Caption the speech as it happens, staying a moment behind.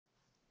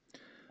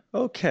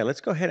Okay,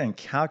 let's go ahead and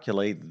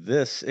calculate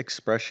this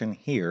expression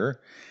here.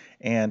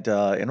 And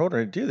in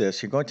order to do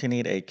this, you're going to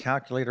need a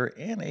calculator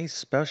and a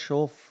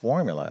special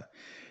formula.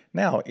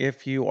 Now,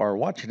 if you are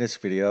watching this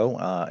video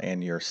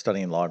and you're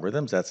studying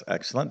logarithms, that's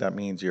excellent. That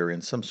means you're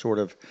in some sort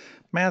of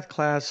math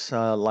class,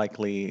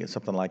 likely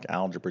something like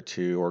Algebra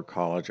 2 or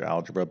college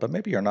algebra, but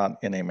maybe you're not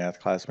in a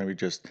math class, maybe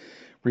just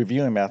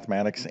reviewing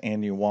mathematics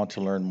and you want to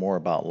learn more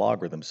about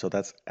logarithms. So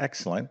that's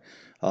excellent.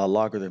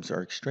 Logarithms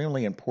are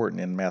extremely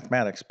important in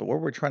mathematics, but what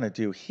we're trying to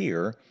do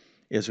here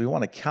is we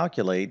want to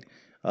calculate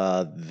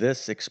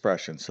this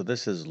expression. So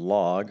this is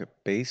log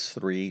base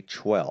 3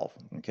 12.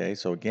 Okay,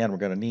 so again, we're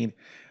going to need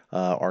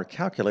our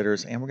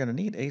calculators, and we're going to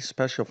need a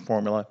special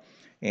formula.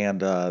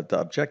 And the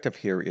objective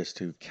here is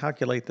to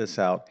calculate this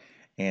out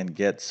and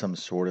get some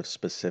sort of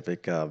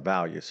specific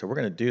value. So we're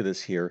going to do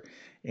this here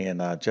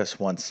in just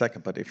 1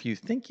 second. But if you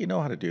think you know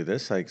how to do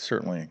this, I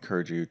certainly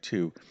encourage you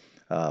to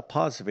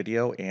pause the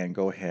video and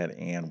go ahead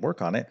and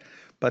work on it.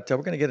 But we're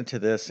going to get into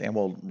this and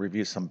we'll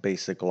review some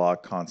basic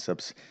log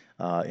concepts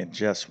in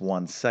just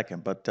 1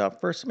 second. But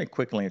first, let me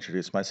quickly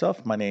introduce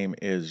myself. My name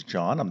is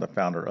John. I'm the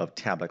founder of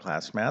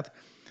TabletClass Math.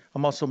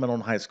 I'm also a middle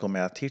and high school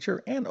math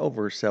teacher, and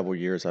over several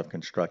years, I've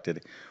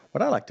constructed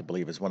what I like to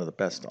believe is one of the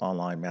best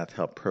online math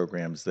help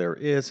programs there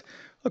is.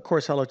 Of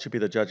course, I'll let you be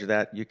the judge of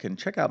that. You can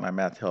check out my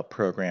math help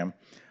program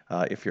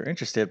if you're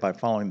interested by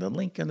following the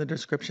link in the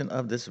description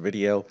of this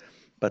video.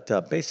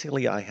 But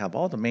basically, I have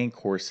all the main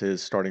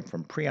courses starting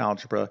from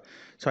pre-algebra.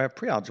 So I have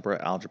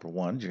pre-algebra, algebra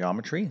 1,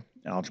 geometry,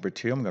 algebra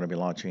 2. I'm going to be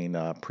launching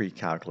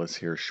pre-calculus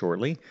here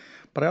shortly.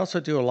 But I also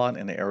do a lot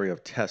in the area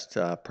of test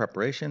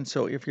preparation.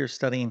 So if you're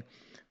studying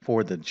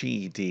for the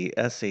GED,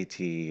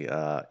 SAT,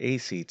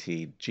 ACT,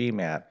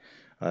 GMAT,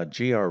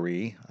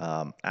 GRE,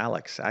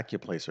 ALEX,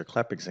 AccuPlacer,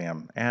 CLEP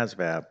exam,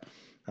 ASVAB,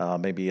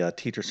 maybe a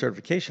teacher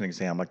certification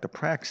exam like the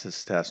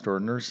Praxis test or a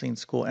nursing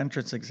school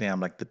entrance exam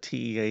like the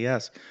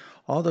TEAS.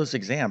 All those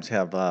exams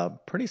have a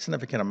pretty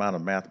significant amount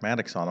of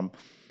mathematics on them.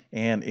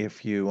 And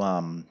if you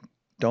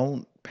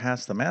don't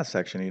pass the math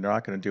section, you're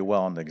not going to do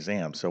well on the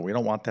exam. So we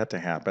don't want that to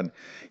happen.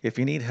 If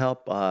you need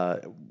help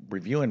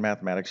reviewing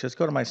mathematics, just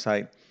go to my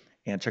site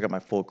and check out my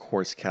full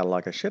course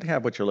catalog. I should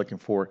have what you're looking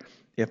for.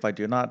 If I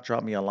do not,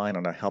 drop me a line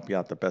and I'll help you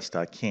out the best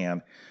I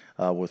can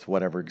with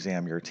whatever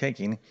exam you're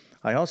taking.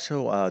 I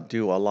also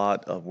do a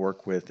lot of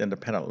work with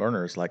independent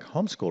learners like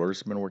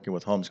homeschoolers. I've been working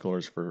with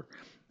homeschoolers for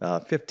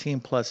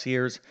 15 plus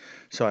years.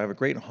 So I have a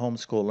great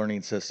homeschool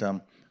learning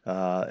system.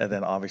 And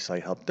then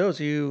obviously I help those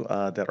of you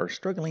that are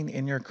struggling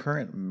in your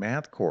current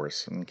math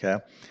course. Okay.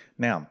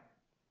 Now,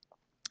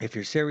 if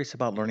you're serious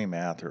about learning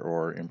math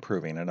or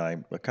improving, and I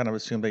kind of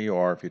assume that you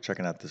are if you're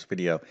checking out this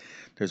video,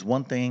 there's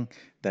one thing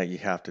that you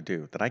have to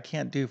do that I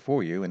can't do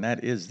for you, and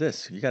that is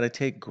this. You got to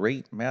take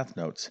great math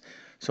notes.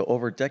 So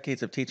over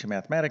decades of teaching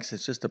mathematics,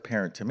 it's just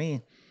apparent to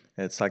me,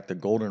 it's like the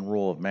golden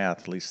rule of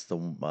math, at least the,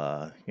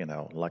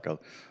 like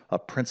a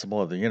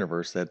principle of the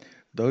universe, that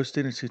those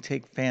students who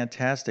take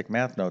fantastic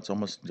math notes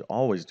almost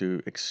always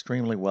do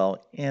extremely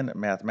well in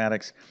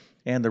mathematics.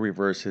 And the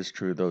reverse is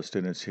true. Those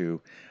students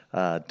who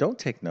don't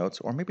take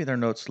notes, or maybe their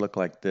notes look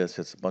like this.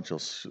 It's a bunch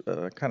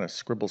of kind of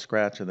scribble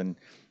scratch, and then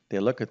they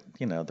look at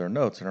their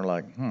notes and are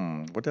like,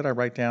 what did I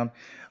write down?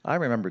 I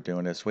remember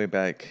doing this way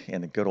back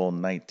in the good old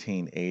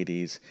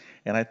 1980s,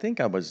 and I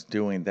think I was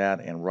doing that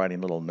and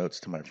writing little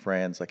notes to my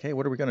friends, like, hey,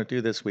 what are we going to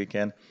do this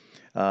weekend?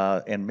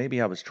 And maybe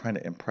I was trying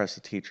to impress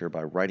the teacher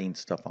by writing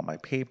stuff on my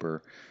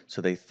paper,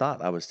 so they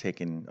thought I was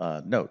taking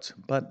notes.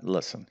 But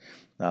listen,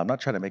 I'm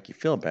not trying to make you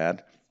feel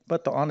bad,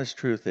 but the honest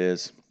truth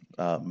is,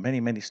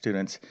 many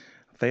students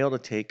fail to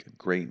take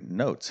great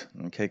notes,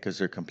 okay, because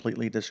they're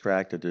completely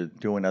distracted, they're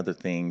doing other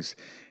things,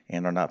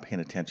 and are not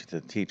paying attention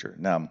to the teacher.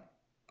 Now,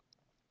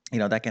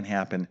 that can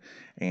happen,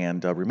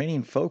 and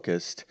remaining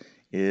focused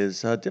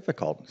is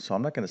difficult. So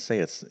I'm not going to say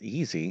it's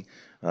easy,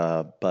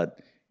 but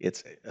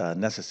it's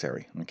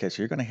necessary. Okay,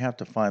 so you're going to have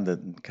to find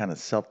the kind of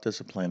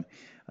self-discipline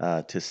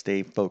to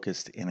stay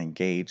focused and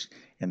engaged.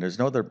 And there's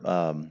no other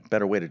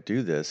better way to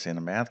do this in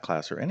a math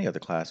class or any other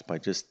class by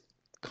just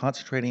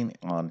concentrating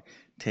on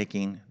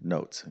taking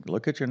notes.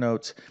 Look at your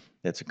notes.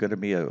 It's going to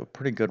be a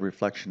pretty good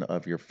reflection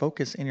of your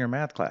focus in your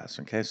math class.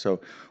 Okay,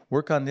 so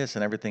work on this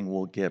and everything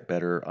will get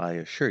better, I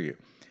assure you.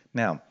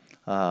 Now,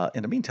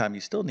 in the meantime,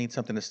 you still need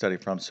something to study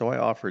from, so I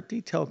offer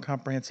detailed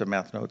comprehensive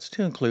math notes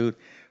to include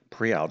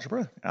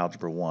pre-algebra,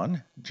 algebra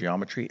 1,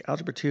 geometry,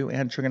 algebra 2,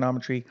 and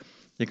trigonometry.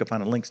 You can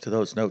find the links to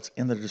those notes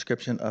in the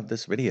description of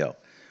this video.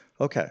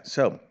 Okay,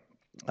 so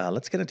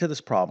let's get into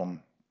this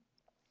problem.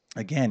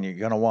 Again, you're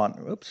going to want,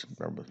 oops,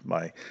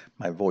 my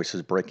voice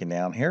is breaking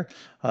down here.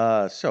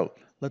 So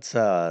let's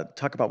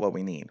talk about what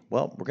we need.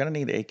 Well, we're going to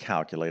need a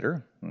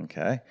calculator,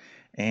 okay?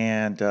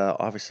 And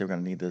obviously we're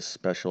going to need this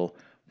special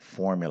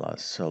formula.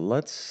 So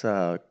let's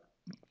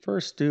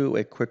first do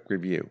a quick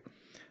review.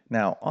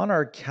 Now, on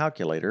our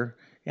calculator,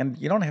 and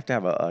you don't have to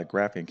have a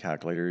graphing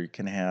calculator, you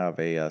can have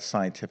a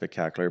scientific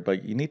calculator,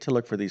 but you need to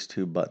look for these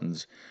two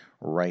buttons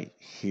right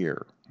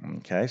here.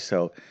 Okay,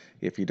 so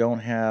if you don't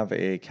have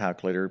a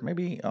calculator,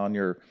 maybe on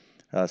your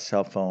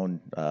cell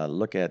phone,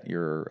 look at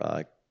your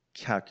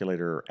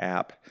calculator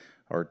app,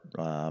 or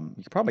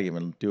you could probably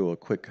even do a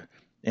quick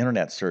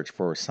internet search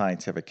for a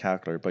scientific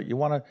calculator, but you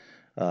want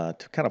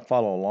to kind of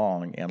follow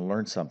along and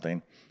learn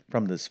something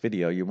from this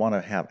video, you want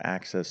to have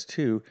access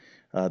to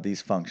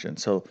these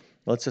functions. So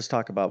let's just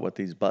talk about what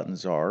these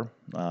buttons are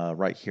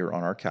right here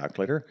on our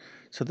calculator.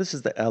 So this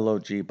is the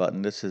LOG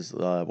button. This is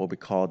what we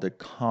call the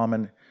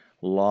common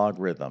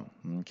logarithm.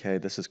 Okay,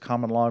 this is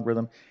common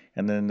logarithm.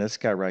 And then this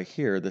guy right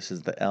here, this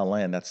is the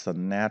LN. That's the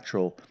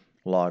natural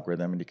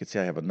logarithm. And you can see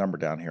I have a number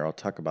down here. I'll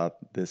talk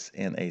about this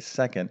in a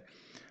second.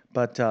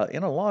 But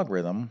in a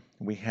logarithm,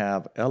 we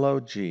have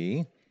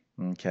LOG,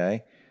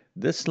 okay?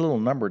 This little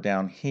number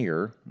down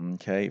here,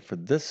 okay, for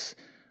this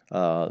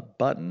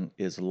button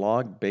is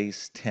log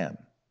base 10,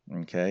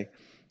 okay?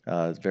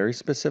 Very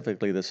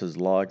specifically, this is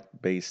log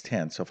base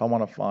 10. So if I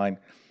want to find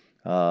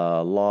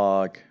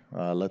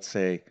let's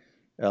say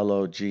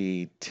log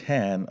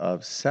 10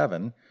 of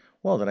 7,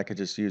 well, then I could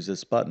just use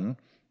this button.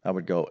 I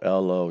would go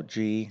log,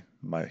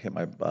 hit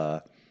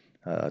my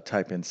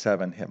type in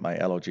 7, hit my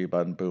LOG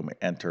button, boom,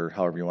 enter,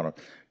 however you want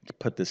to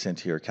put this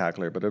into your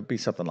calculator, but it would be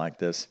something like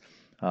this.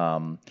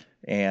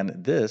 And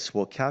this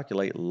will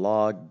calculate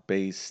log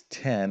base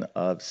 10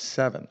 of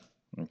 7.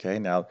 Okay,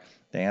 now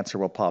the answer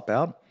will pop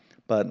out,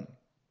 but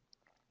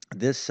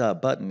this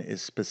button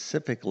is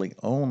specifically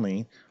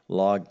only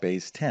log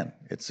base 10.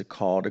 It's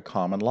called a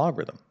common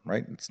logarithm,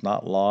 right? It's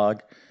not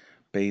log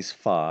base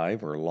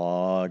 5 or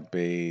log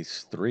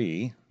base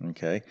 3,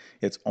 okay?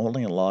 It's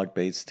only log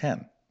base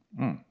 10.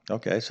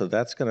 Okay, so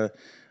that's going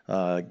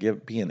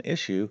to be an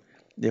issue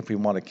if we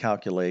want to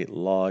calculate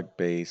log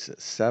base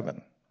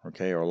 7,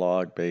 okay, or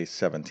log base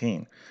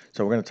 17.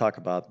 So we're going to talk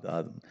about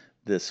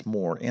this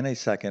more in a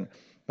second.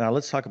 Now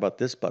let's talk about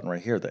this button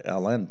right here, the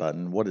LN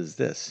button. What is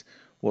this?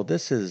 Well,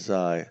 this is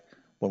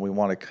when we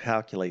want to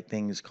calculate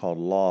things called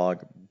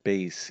log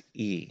base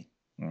E.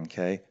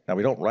 Okay, now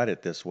we don't write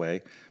it this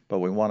way, but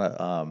we want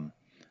to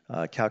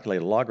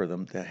calculate a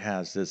logarithm that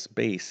has this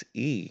base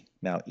E.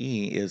 Now,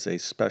 E is a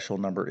special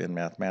number in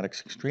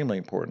mathematics, extremely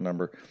important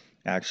number,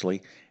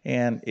 actually,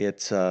 and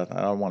it's, I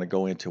don't want to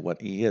go into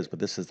what E is, but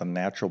this is the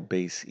natural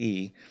base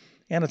E,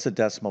 and it's a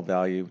decimal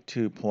value,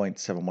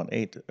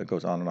 2.718. It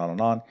goes on and on and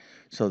on.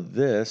 So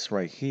this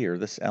right here,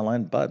 this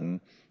LN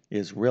button,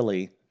 is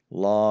really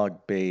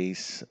log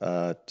base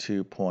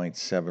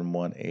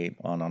 2.718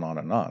 on and on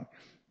and on.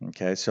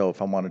 Okay, so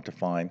if I wanted to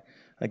find,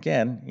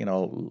 again,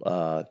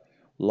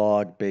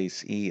 log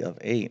base E of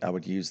 8, I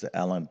would use the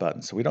ln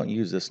button. So we don't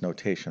use this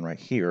notation right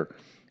here.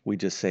 We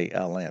just say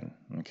ln.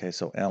 Okay,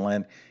 so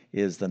ln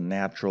is the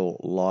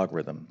natural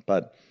logarithm.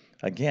 But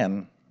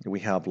again, we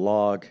have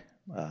log,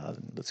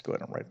 let's go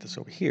ahead and write this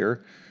over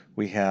here.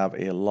 We have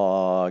a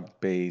log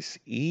base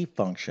E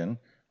function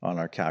on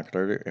our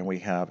calculator, and we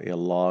have a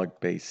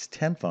log base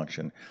 10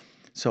 function.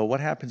 So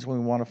what happens when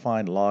we want to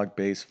find log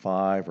base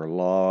 5 or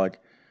log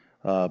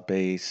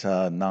base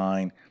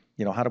 9?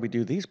 How do we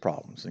do these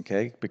problems?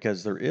 Okay,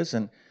 because there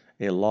isn't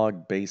a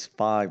log base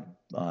 5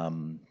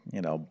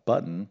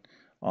 button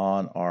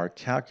on our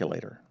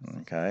calculator.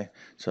 Okay,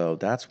 so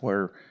that's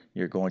where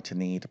you're going to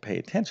need to pay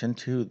attention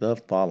to the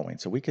following.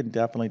 So we can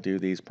definitely do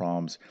these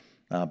problems,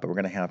 but we're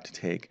going to have to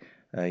take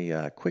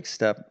a quick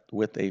step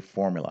with a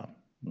formula.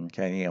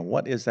 Okay, and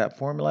what is that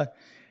formula?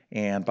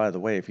 And by the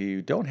way, if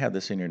you don't have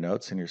this in your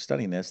notes and you're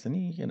studying this, then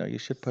you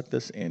should put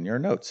this in your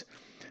notes.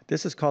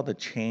 This is called the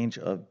change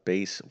of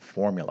base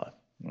formula.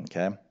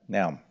 Okay,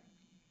 now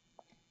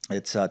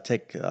it's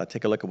take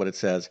a look at what it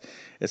says.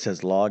 It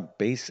says log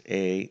base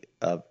A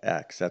of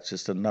x. That's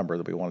just a number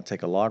that we want to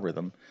take a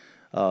logarithm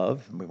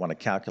of. We want to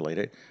calculate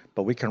it,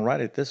 but we can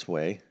write it this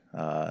way.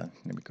 Let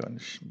me go and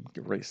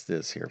erase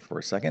this here for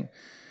a second.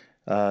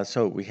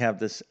 So we have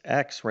this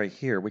x right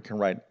here. We can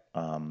write,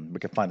 we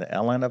can find the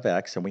ln of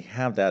x, and we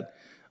have that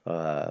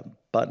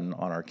button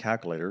on our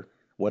calculator.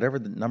 Whatever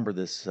the number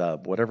this,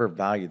 whatever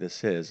value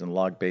this is in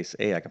log base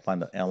A, I can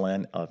find the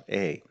ln of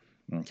A.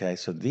 Okay,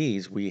 so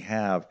we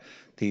have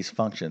these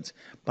functions.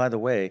 By the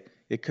way,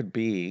 it could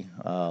be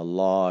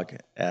log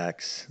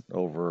x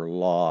over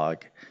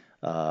log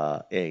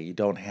A. You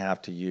don't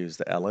have to use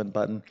the ln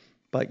button,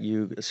 but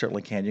you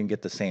certainly can. You can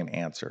get the same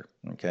answer.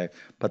 Okay,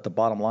 but the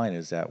bottom line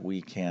is that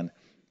we can,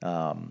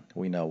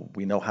 we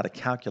know how to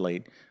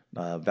calculate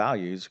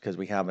values because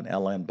we have an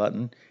ln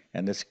button,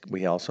 and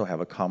we also have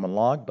a common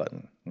log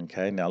button.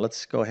 Okay, now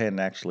let's go ahead and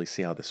actually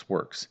see how this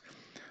works.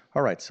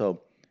 All right,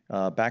 so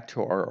back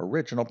to our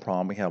original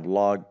problem, we have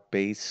log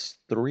base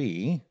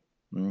 3,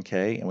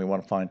 okay, and we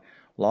want to find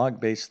log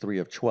base 3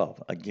 of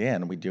 12.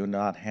 Again, we do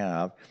not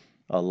have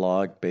a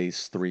log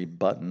base 3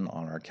 button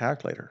on our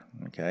calculator,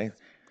 okay,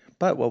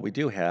 but what we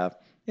do have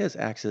is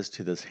access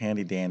to this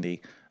handy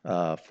dandy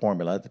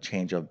formula, the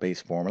change of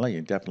base formula.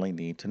 You definitely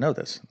need to know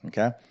this,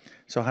 okay?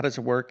 So how does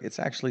it work? It's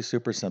actually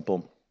super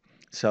simple.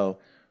 So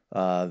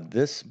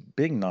this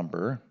big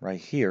number right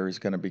here is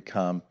going to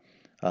become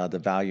the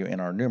value in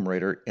our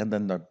numerator, and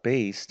then the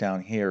base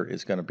down here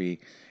is going to be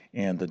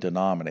in the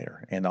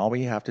denominator. And all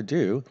we have to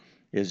do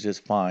is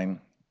just find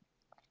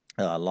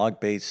log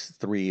base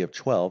 3 of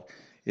 12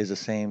 is the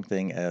same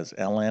thing as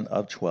ln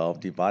of 12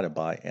 divided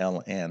by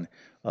ln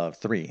of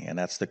 3, and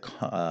that's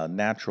the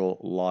natural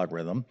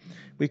logarithm.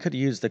 We could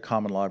use the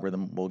common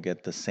logarithm, we'll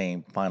get the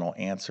same final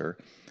answer,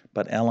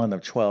 but ln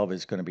of 12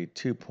 is going to be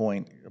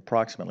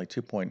approximately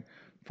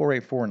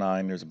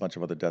 2.4849. There's a bunch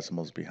of other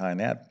decimals behind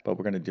that, but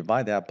we're going to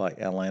divide that by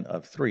ln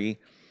of 3,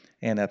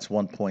 and that's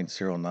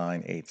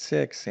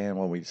 1.0986. And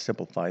when we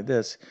simplify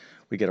this,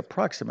 we get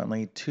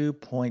approximately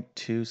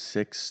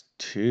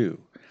 2.262.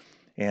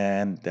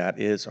 And that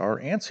is our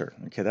answer.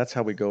 Okay, that's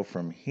how we go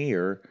from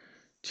here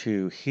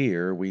to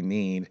here. We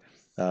need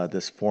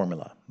this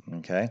formula.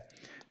 Okay.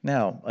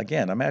 Now,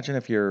 again, imagine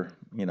if you're,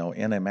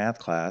 in a math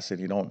class and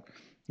you don't,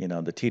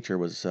 the teacher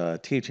was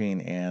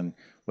teaching and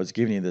was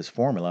giving you this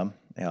formula,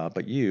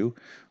 but you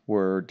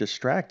were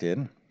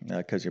distracted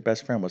because your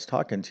best friend was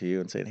talking to you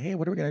and saying, "Hey,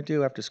 what are we going to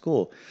do after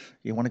school?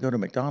 You want to go to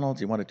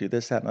McDonald's? You want to do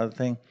this, that, and other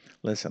thing?"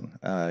 Listen,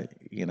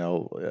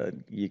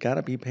 you got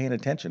to be paying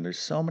attention. There's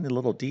so many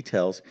little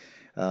details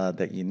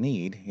that you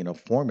need,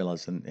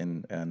 formulas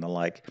and the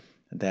like,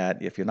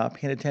 that if you're not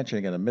paying attention,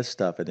 you're going to miss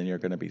stuff, and then you're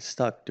going to be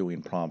stuck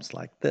doing problems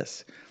like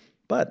this.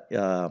 But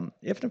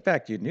if in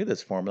fact you knew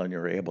this formula and you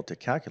were able to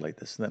calculate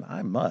this, then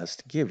I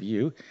must give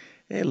you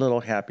a little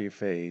happy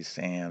face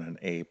and an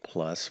A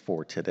plus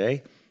for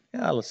today.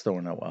 Yeah, let's throw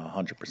in a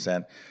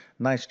 100%.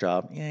 Nice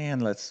job,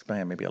 and let's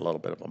maybe a little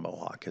bit of a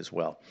mohawk as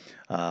well.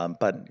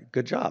 But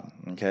good job.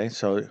 Okay,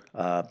 so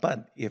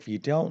but if you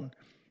didn't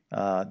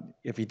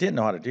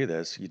know how to do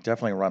this, you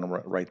definitely want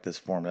to write this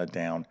formula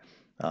down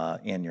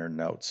in your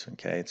notes.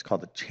 Okay, it's called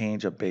the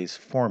change of base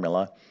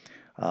formula.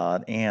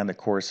 And of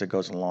course, it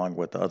goes along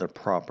with the other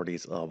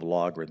properties of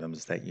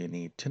logarithms that you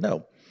need to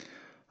know.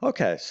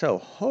 Okay, so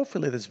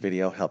hopefully this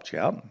video helped you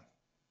out.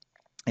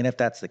 And if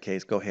that's the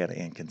case, go ahead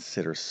and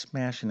consider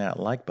smashing that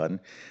like button.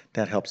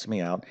 That helps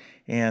me out.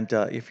 And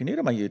if you're new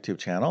to my YouTube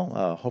channel,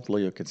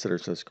 hopefully you'll consider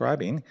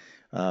subscribing.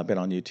 I've been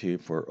on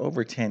YouTube for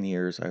over 10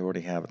 years. I already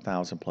have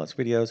 1,000 plus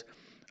videos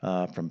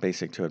from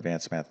basic to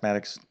advanced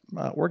mathematics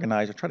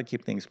organized. I try to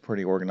keep things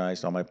pretty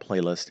organized on my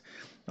playlist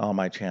on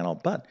my channel.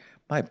 But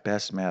my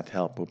best math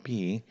help will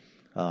be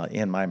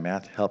in my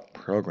math help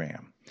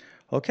program.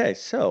 Okay,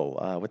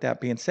 so with that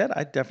being said,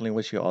 I definitely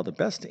wish you all the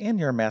best in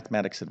your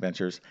mathematics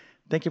adventures.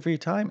 Thank you for your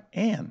time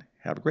and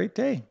have a great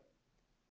day.